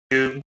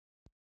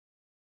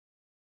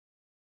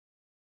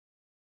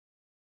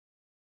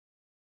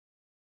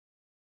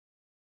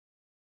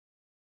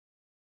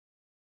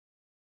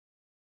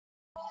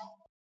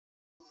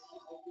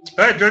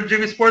All right, Georgia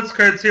Jimmy Sports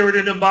Cards here. We're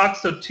doing an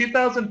unbox of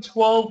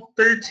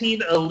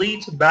 2012-13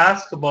 Elite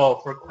Basketball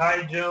for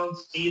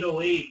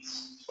kaijones808.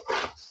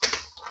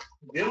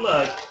 Good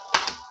luck.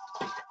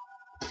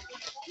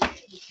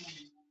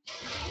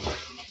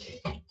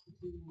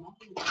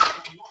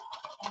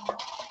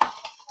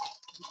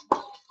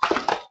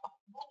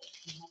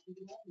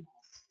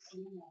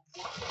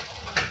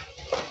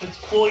 Let's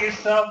pull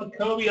yourself a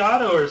Kobe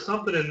auto or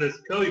something in this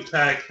Kobe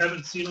pack.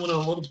 Haven't seen one in a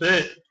little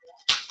bit.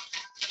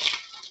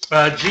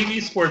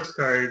 GB Sports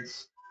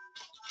Cards.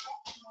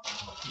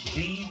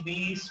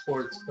 GB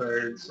Sports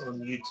Cards on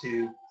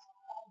YouTube.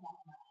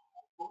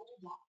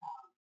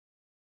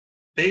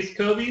 Base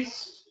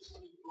Kobe's.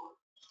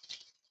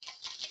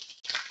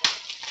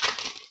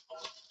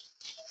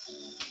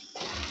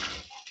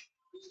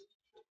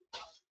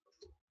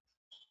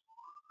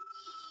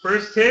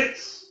 First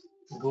hits,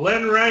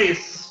 Glenn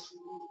Rice.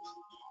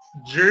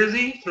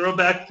 Jersey,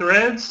 throwback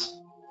threads.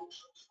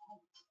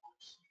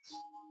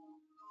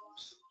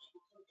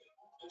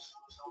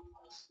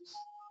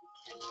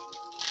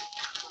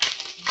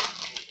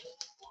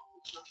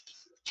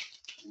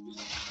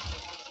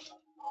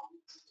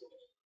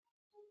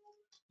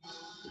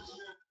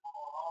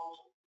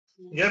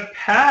 Yep,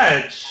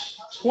 patch.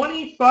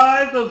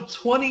 25 of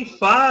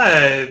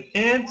 25.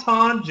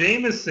 Anton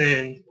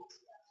Jameson.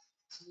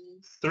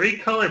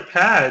 3-color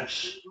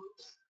patch.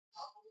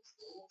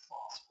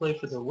 Let's play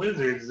for the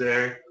Wizards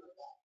there.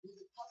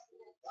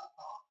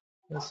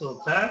 Nice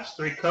little patch,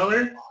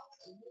 3-color.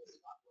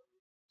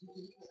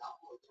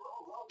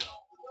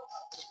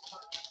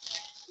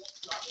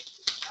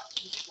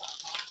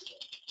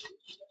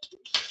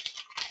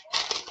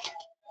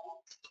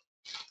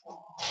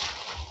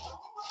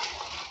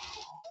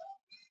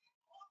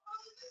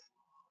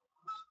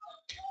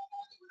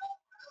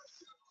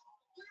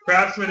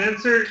 Craftsman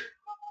insert.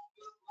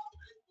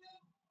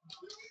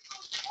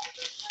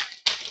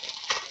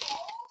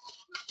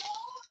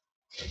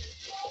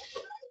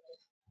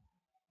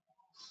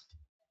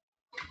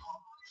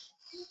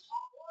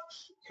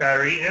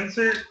 Kyrie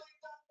insert.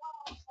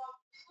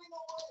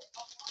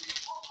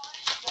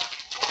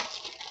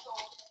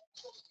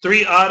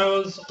 Three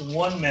autos,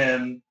 one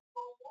man.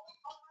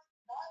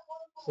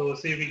 So we'll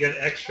see if we get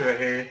extra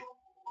here.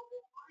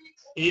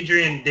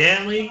 Adrian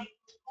Danley.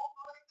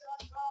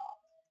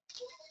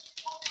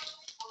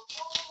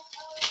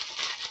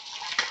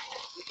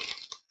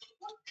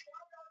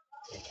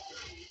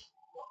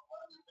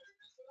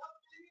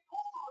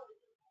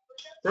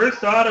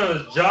 First auto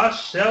is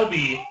Josh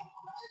Shelby.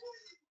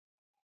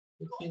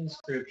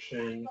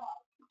 Inscription.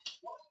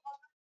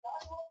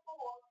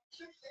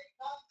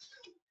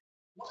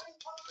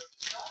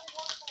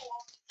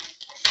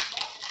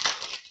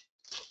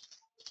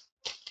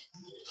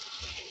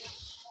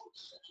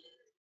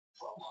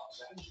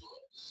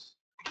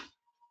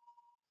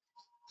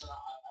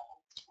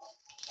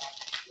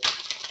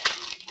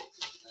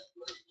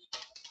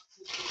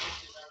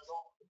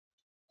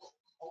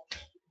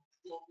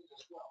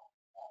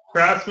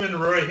 Craftsman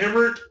Roy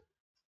Hibbert.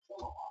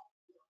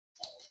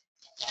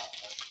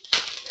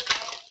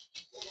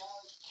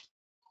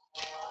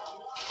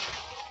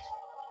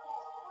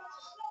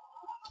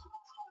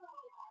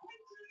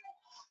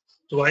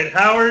 Dwight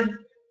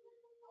Howard.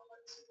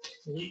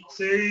 Elite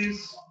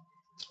Series.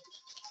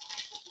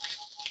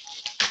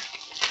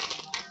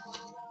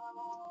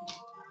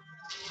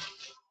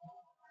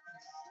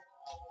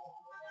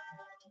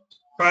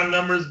 Prime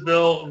numbers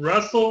Bill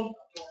Russell.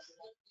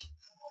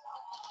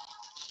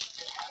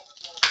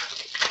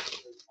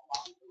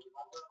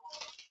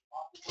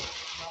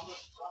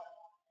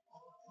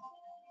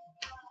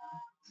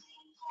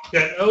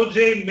 Got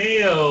OJ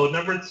Mayo,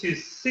 number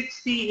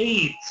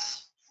 268.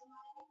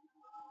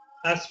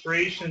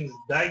 Aspirations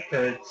die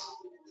cuts.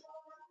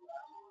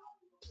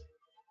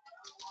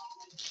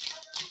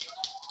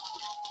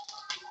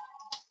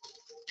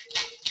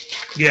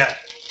 Yeah.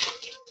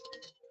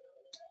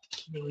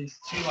 At least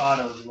 2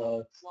 autos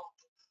left.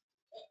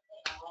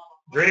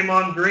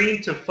 Draymond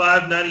Green to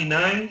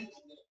 599.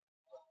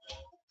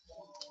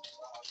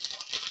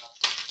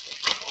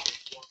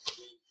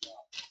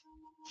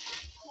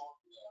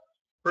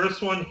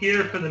 First one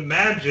here for the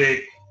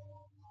Magic.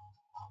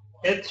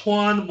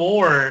 Etwan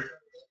Moore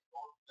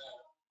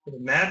for the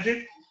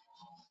Magic.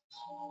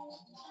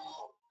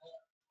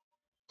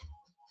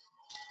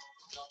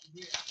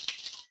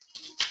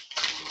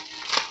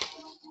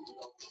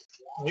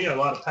 We got a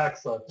lot of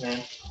packs left,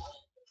 man.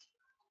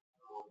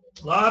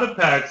 A lot of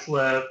packs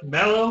left.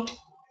 Melo.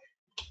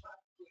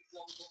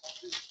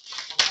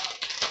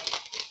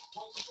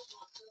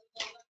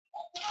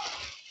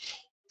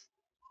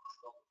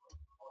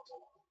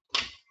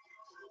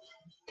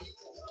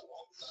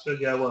 So you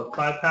got what,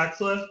 5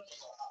 packs left?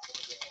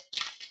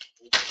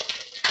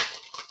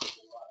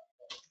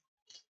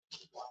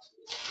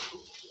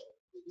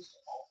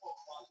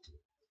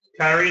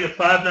 Kyrie to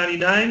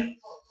 599.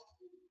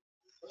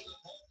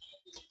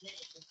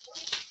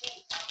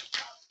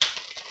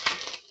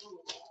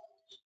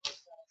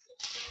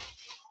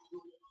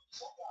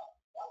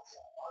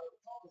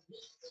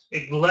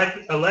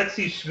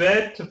 Alexi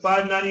Shved to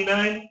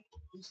 599.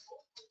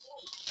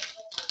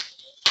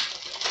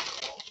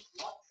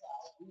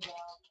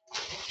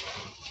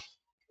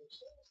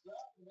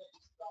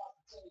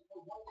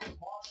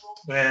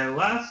 And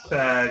last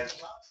pack,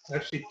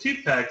 actually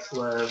 2 packs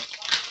left.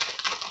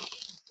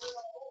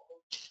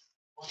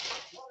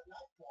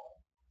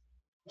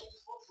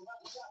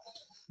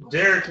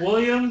 Derek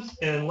Williams,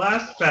 and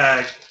last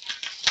pack,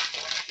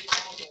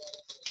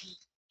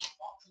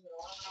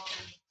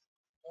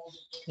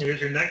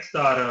 here's your next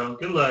auto.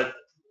 Good luck.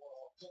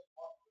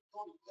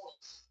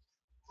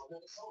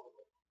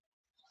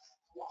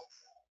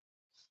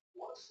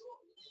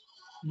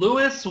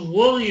 Lewis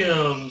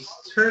Williams,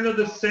 turn of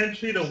the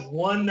century to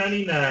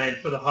 199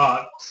 for the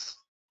Hawks.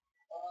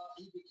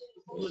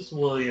 Lewis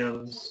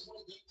Williams.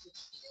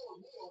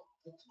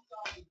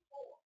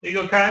 There you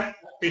go, Kai.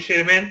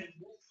 Appreciate it, man.